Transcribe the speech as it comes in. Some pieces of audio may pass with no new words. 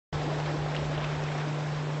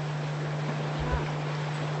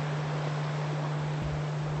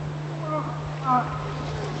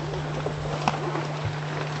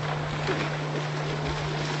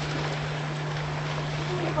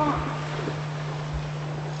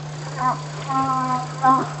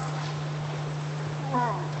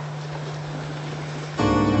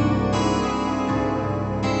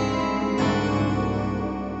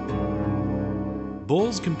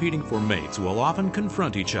Bulls competing for mates will often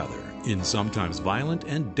confront each other in sometimes violent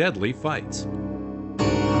and deadly fights.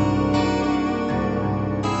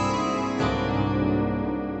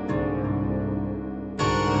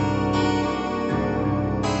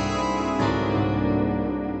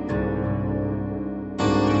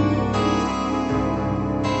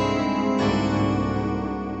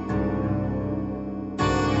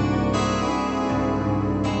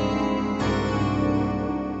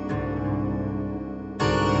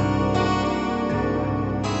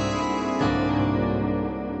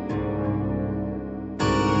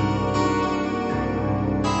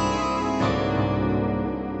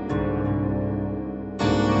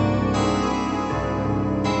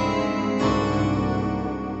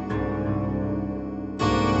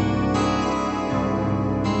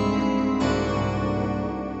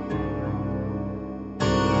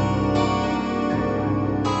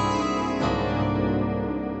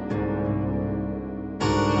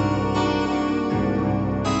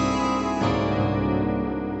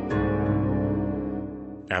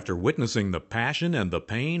 After witnessing the passion and the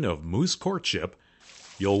pain of moose courtship,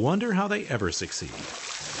 you'll wonder how they ever succeed.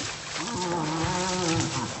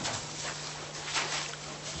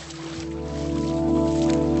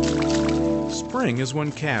 Spring is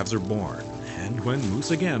when calves are born, and when moose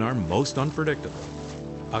again are most unpredictable.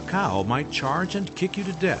 A cow might charge and kick you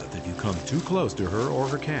to death if you come too close to her or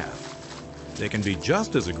her calf. They can be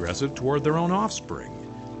just as aggressive toward their own offspring.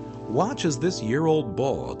 Watch as this year-old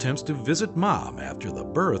bull attempts to visit mom after the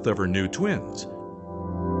birth of her new twins.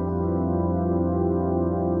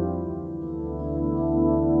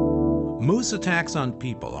 Moose attacks on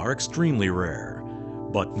people are extremely rare,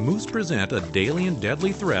 but moose present a daily and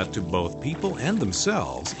deadly threat to both people and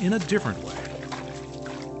themselves in a different way.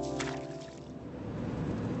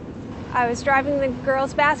 I was driving the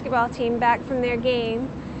girls' basketball team back from their game,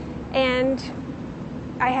 and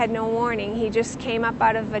I had no warning. He just came up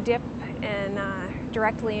out of a dip and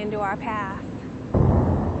directly into our path.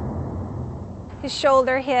 His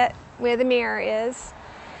shoulder hit where the mirror is,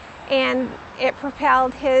 and it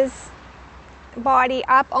propelled his body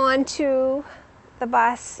up onto the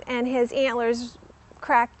bus, and his antlers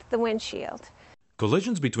cracked the windshield.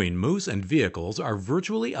 Collisions between moose and vehicles are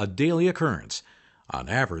virtually a daily occurrence. On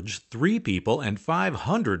average, 3 people and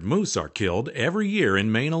 500 moose are killed every year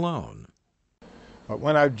in Maine alone. But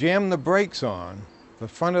when I jammed the brakes on, the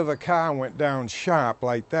front of the car went down sharp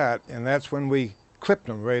like that, and that's when we clipped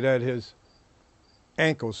him right at his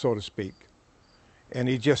ankle, so to speak. And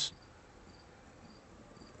he just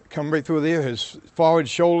come right through there. His forward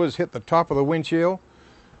shoulders hit the top of the windshield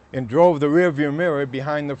and drove the rearview mirror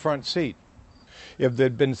behind the front seat. If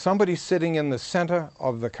there'd been somebody sitting in the center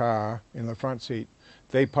of the car in the front seat,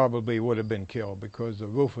 they probably would have been killed because the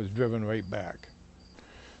roof was driven right back.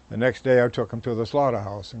 The next day I took him to the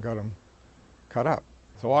slaughterhouse and got him cut up.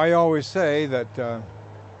 So I always say that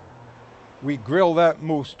we grill that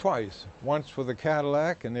moose twice, once with a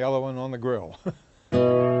Cadillac and the other one on the grill.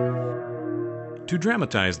 To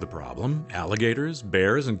dramatize the problem, alligators,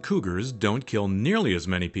 bears, and cougars don't kill nearly as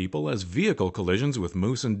many people as vehicle collisions with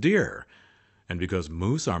moose and deer. And because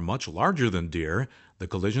moose are much larger than deer, the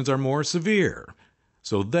collisions are more severe.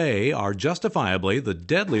 So they are justifiably the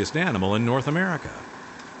deadliest animal in North America.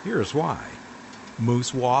 Here's why.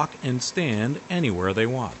 Moose walk and stand anywhere they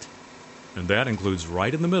want. And that includes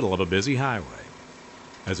right in the middle of a busy highway.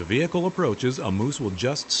 As a vehicle approaches, a moose will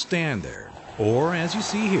just stand there, or, as you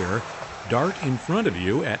see here, dart in front of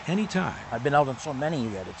you at any time. I've been out on so many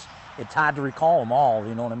that it's hard to recall them all,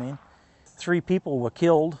 you know what I mean? 3 people were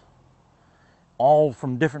killed, all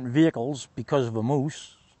from different vehicles because of a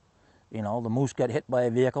moose. You know, the moose got hit by a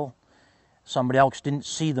vehicle. Somebody else didn't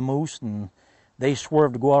see the moose, and they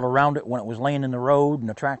swerved to go out around it when it was laying in the road, and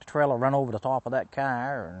the tractor trailer ran over the top of that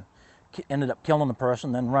car and ended up killing the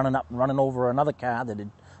person, then running over another car that had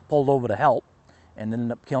pulled over to help, and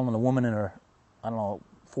ended up killing a woman and her, 4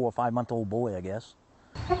 or 5 month old boy, I guess.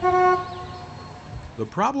 The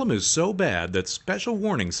problem is so bad that special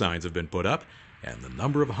warning signs have been put up, and the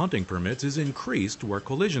number of hunting permits is increased where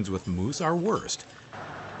collisions with moose are worst.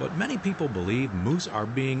 But many people believe moose are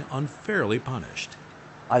being unfairly punished.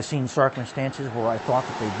 I've seen circumstances where I thought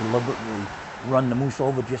that they deliberately run the moose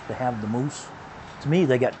over just to have the moose. To me,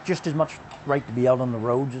 they got just as much right to be out on the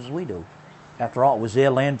roads as we do. After all, it was their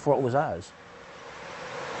land before it was ours.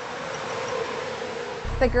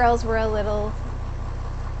 The girls were a little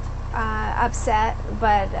upset,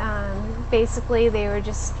 but basically they were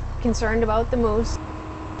just concerned about the moose.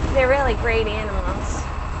 They're really great animals.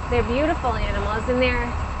 They're beautiful animals, and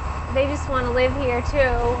they just want to live here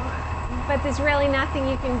too. But there's really nothing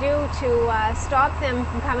you can do to stop them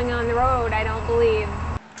from coming on the road, I don't believe.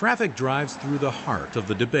 Traffic drives through the heart of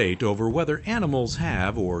the debate over whether animals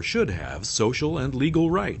have or should have social and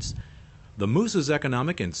legal rights. The moose's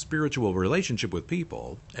economic and spiritual relationship with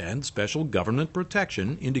people and special government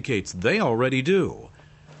protection indicates they already do.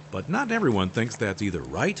 But not everyone thinks that's either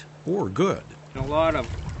right or good. A lot of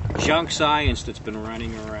junk science that's been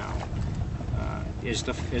running around as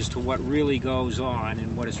to what really goes on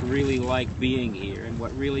and what it's really like being here and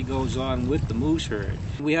what really goes on with the moose herd.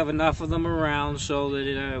 We have enough of them around so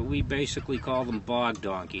that we basically call them bog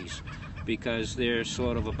donkeys because they're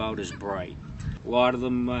sort of about as bright. A lot of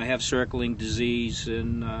them have circling disease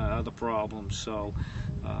and other problems, so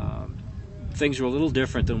things are a little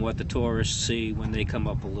different than what the tourists see when they come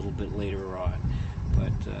up a little bit later on.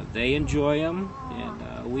 But they enjoy them,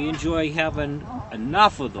 and we enjoy having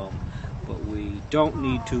enough of them, but we don't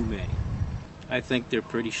need too many. I think they're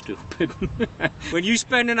pretty stupid. When you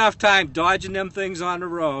spend enough time dodging them things on the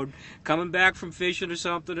road, coming back from fishing or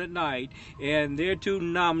something at night, and they're too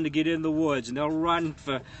numb to get in the woods, and they'll run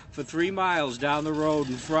for 3 miles down the road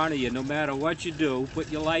in front of you, no matter what you do, put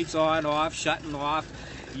your lights on, off, shutting off,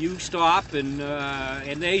 you stop, and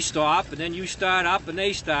they stop, and then you start up, and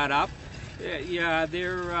they start up. Yeah,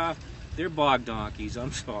 they're bog donkeys,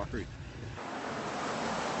 I'm sorry.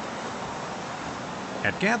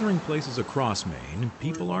 At gathering places across Maine,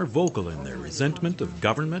 people are vocal in their resentment of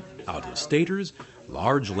government, out-of-staters,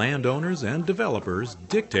 large landowners, and developers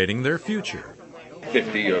dictating their future.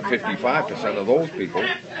 50 or 55% of those people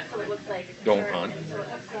don't hunt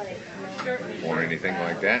or anything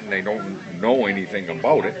like that, and they don't know anything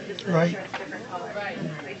about it. Right.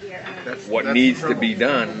 What needs to be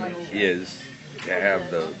done is to have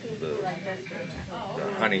the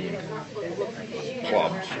hunting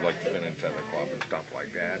clubs, like the Fin and Feather Club and stuff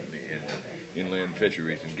like that, and the inland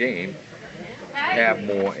fisheries and game, have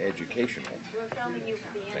more educational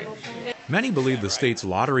things. Many believe the state's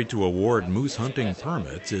lottery to award moose hunting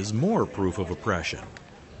permits is more proof of oppression.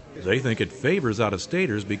 They think it favors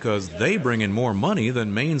out-of-staters because they bring in more money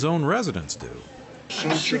than Maine's own residents do.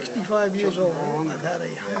 I'm 65 years old. I've had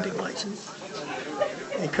a hunting license,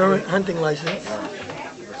 a current hunting license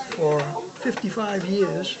for 55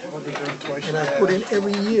 years, and I've put in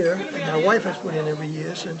every year, and my wife has put in every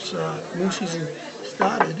year since moose season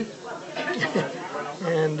started,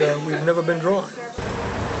 and we've never been drawn.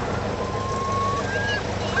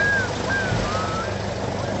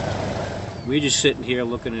 We're just sitting here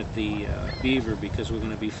looking at the beaver because we're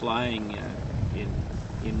going to be flying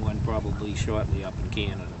in one probably shortly up in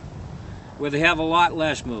Canada, where they have a lot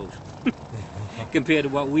less moose compared to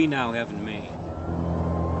what we now have in Maine.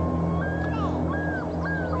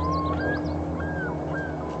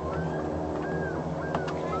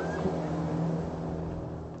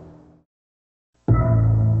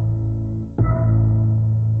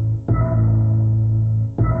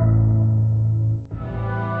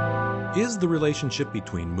 Is the relationship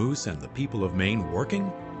between moose and the people of Maine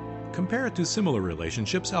working? Compare it to similar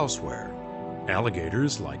relationships elsewhere.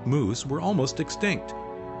 Alligators, like moose, were almost extinct.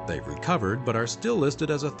 They've recovered but are still listed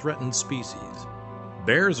as a threatened species.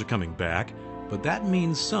 Bears are coming back, but that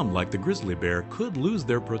means some, like the grizzly bear, could lose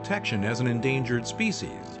their protection as an endangered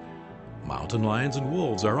species. Mountain lions and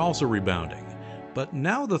wolves are also rebounding, but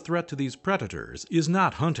now the threat to these predators is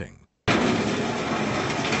not hunting.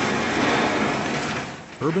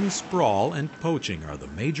 Urban sprawl and poaching are the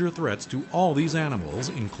major threats to all these animals,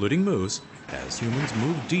 including moose, as humans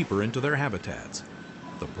move deeper into their habitats.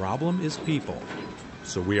 The problem is people,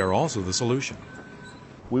 so we are also the solution.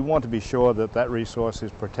 We want to be sure that that resource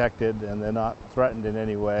is protected and they're not threatened in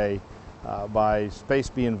any way by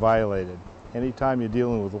space being violated. Anytime you're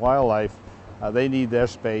dealing with wildlife, they need their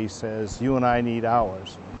space as you and I need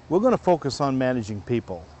ours. We're going to focus on managing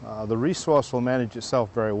people. The resource will manage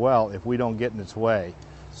itself very well if we don't get in its way.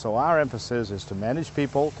 So our emphasis is to manage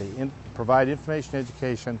people, to provide information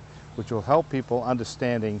education, which will help people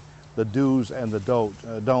understanding the do's and the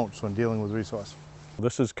don'ts when dealing with resource.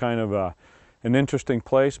 This is kind of an interesting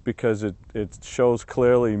place because it shows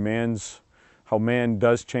clearly how man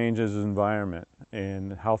does change his environment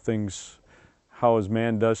and how as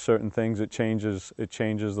man does certain things, it changes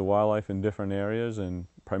the wildlife in different areas, and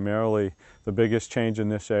primarily the biggest change in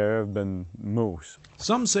this area have been moose.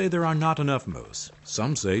 Some say there are not enough moose.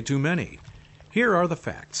 Some say too many. Here are the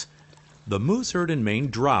facts. The moose herd in Maine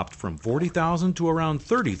dropped from 40,000 to around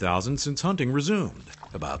 30,000 since hunting resumed.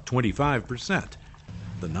 about 25%.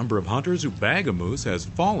 The number of hunters who bag a moose has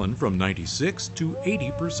fallen from 96 to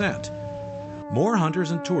 80%. More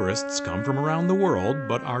hunters and tourists come from around the world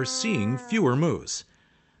but are seeing fewer moose.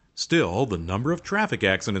 Still, the number of traffic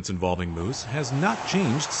accidents involving moose has not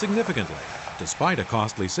changed significantly, despite a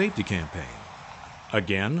costly safety campaign.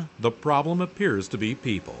 Again, the problem appears to be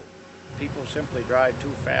people. People simply drive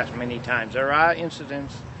too fast many times. There are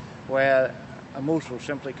incidents where a moose will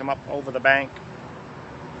simply come up over the bank,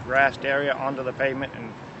 grassed area, onto the pavement,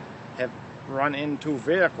 and have run into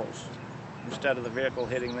vehicles instead of the vehicle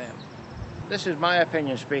hitting them. This is my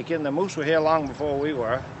opinion speaking. The moose were here long before we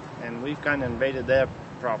were, and we've kind of invaded their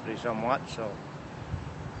property somewhat, so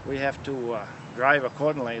we have to drive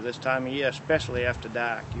accordingly this time of year, especially after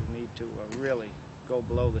dark. You need to really go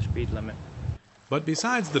below the speed limit. But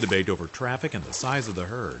besides the debate over traffic and the size of the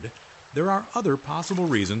herd, there are other possible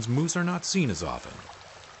reasons moose are not seen as often.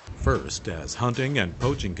 First, as hunting and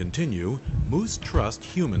poaching continue, moose trust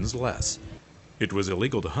humans less. It was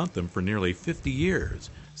illegal to hunt them for nearly 50 years,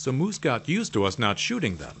 so moose got used to us not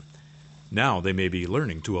shooting them. Now they may be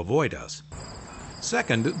learning to avoid us.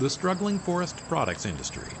 Second, the struggling forest products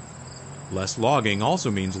industry. Less logging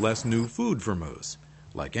also means less new food for moose.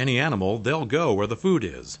 Like any animal, they'll go where the food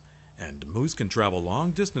is, and moose can travel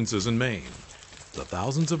long distances in Maine. The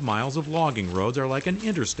thousands of miles of logging roads are like an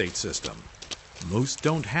interstate system. Moose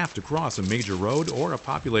don't have to cross a major road or a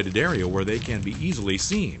populated area where they can be easily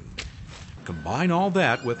seen. Combine all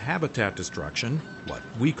that with habitat destruction, what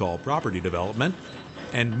we call property development,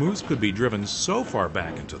 and moose could be driven so far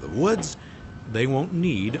back into the woods they won't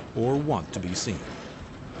need or want to be seen.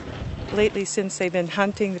 Lately, since they've been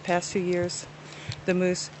hunting the past few years, the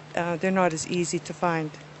moose, they're not as easy to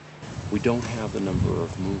find. We don't have the number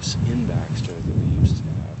of moose in Baxter that we used to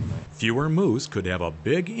have. Fewer moose could have a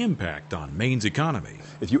big impact on Maine's economy.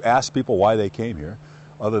 If you ask people why they came here,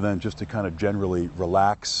 other than just to kind of generally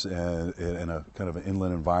relax in a kind of an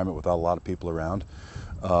inland environment without a lot of people around,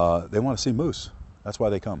 they want to see moose. That's why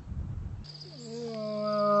they come.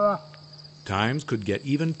 Times could get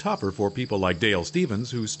even tougher for people like Dale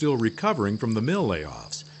Stevens, who's still recovering from the mill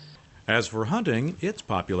layoffs. As for hunting, its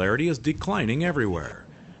popularity is declining everywhere.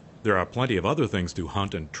 There are plenty of other things to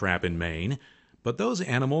hunt and trap in Maine, but those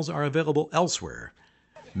animals are available elsewhere.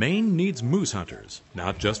 Maine needs moose hunters,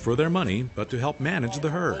 not just for their money, but to help manage the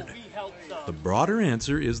herd. The broader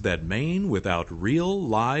answer is that Maine without real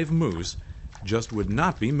live moose just would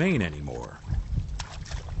not be Maine anymore.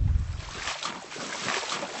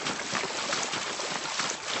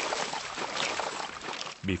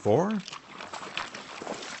 Before,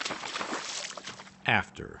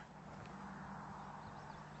 after.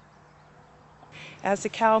 As the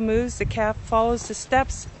cow moves, the calf follows the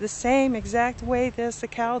steps the same exact way as the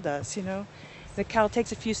cow does, you know. The cow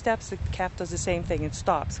takes a few steps, the calf does the same thing and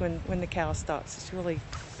stops when the cow stops. It's really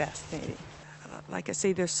fascinating. Like I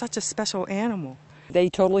say, they're such a special animal. They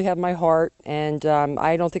totally have my heart, and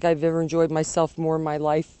I don't think I've ever enjoyed myself more in my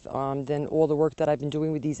life than all the work that I've been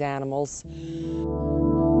doing with these animals.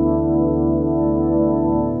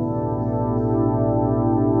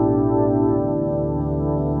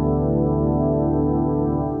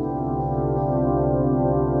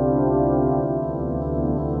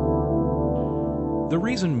 The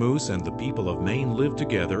reason moose and the people of Maine live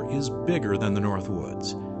together is bigger than the North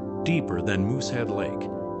Woods, deeper than Moosehead Lake,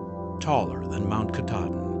 taller than Mount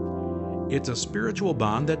Katahdin. It's a spiritual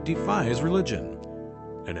bond that defies religion,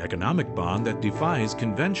 an economic bond that defies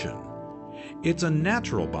convention. It's a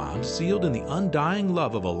natural bond sealed in the undying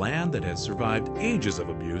love of a land that has survived ages of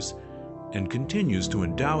abuse and continues to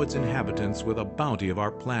endow its inhabitants with a bounty of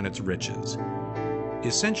our planet's riches.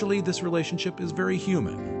 Essentially, this relationship is very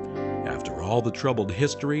human. After all the troubled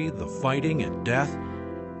history, the fighting, and death,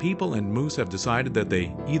 people and moose have decided that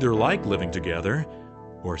they either like living together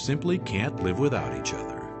or simply can't live without each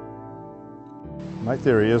other. My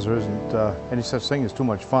theory is there isn't any such thing as too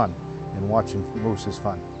much fun, and watching moose is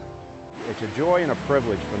fun. It's a joy and a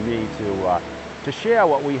privilege for me to share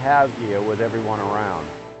what we have here with everyone around.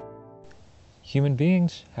 Human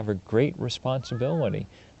beings have a great responsibility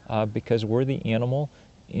because we're the animal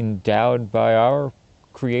endowed by our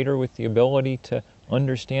Creator with the ability to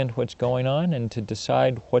understand what's going on and to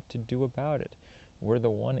decide what to do about it. We're the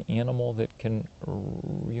one animal that can,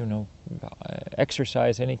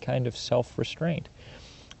 exercise any kind of self-restraint.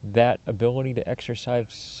 That ability to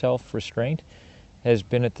exercise self-restraint has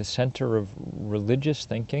been at the center of religious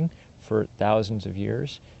thinking for thousands of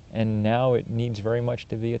years, and now it needs very much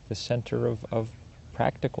to be at the center of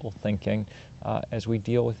practical thinking as we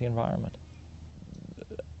deal with the environment.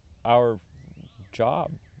 Our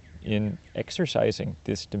job in exercising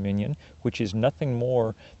this dominion, which is nothing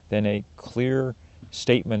more than a clear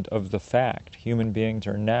statement of the fact. Human beings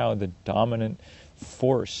are now the dominant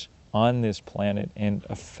force on this planet and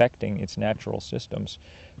affecting its natural systems.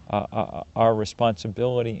 Our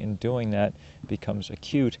responsibility in doing that becomes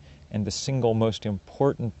acute, and the single most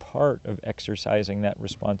important part of exercising that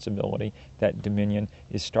responsibility, that dominion,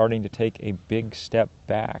 is starting to take a big step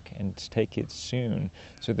back, and take it soon,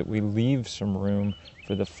 so that we leave some room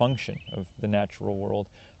for the function of the natural world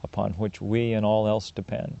upon which we and all else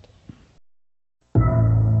depend.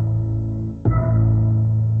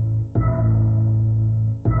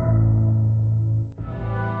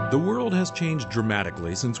 The world has changed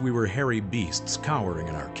dramatically since we were hairy beasts cowering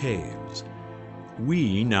in our caves.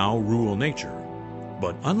 We now rule nature,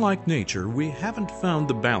 but unlike nature, we haven't found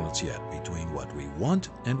the balance yet between what we want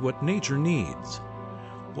and what nature needs.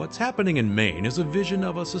 What's happening in Maine is a vision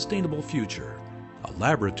of a sustainable future, a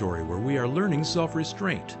laboratory where we are learning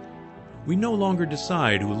self-restraint. We no longer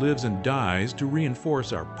decide who lives and dies to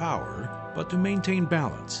reinforce our power, but to maintain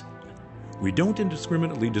balance. We don't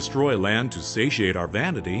indiscriminately destroy land to satiate our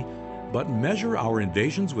vanity, but measure our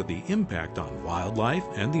invasions with the impact on wildlife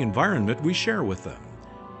and the environment we share with them.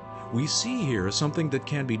 We see here something that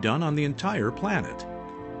can be done on the entire planet.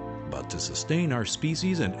 But to sustain our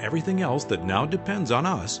species and everything else that now depends on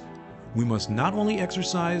us, we must not only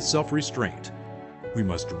exercise self-restraint, we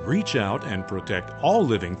must reach out and protect all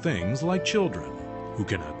living things like children, who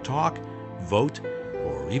cannot talk, vote,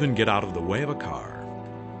 or even get out of the way of a car.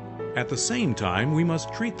 At the same time, we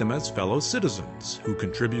must treat them as fellow citizens who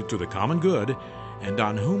contribute to the common good and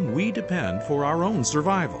on whom we depend for our own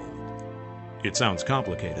survival. It sounds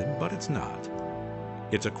complicated, but it's not.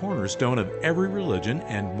 It's a cornerstone of every religion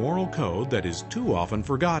and moral code that is too often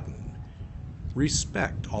forgotten.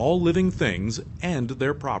 Respect all living things and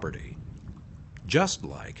their property, just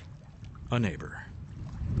like a neighbor.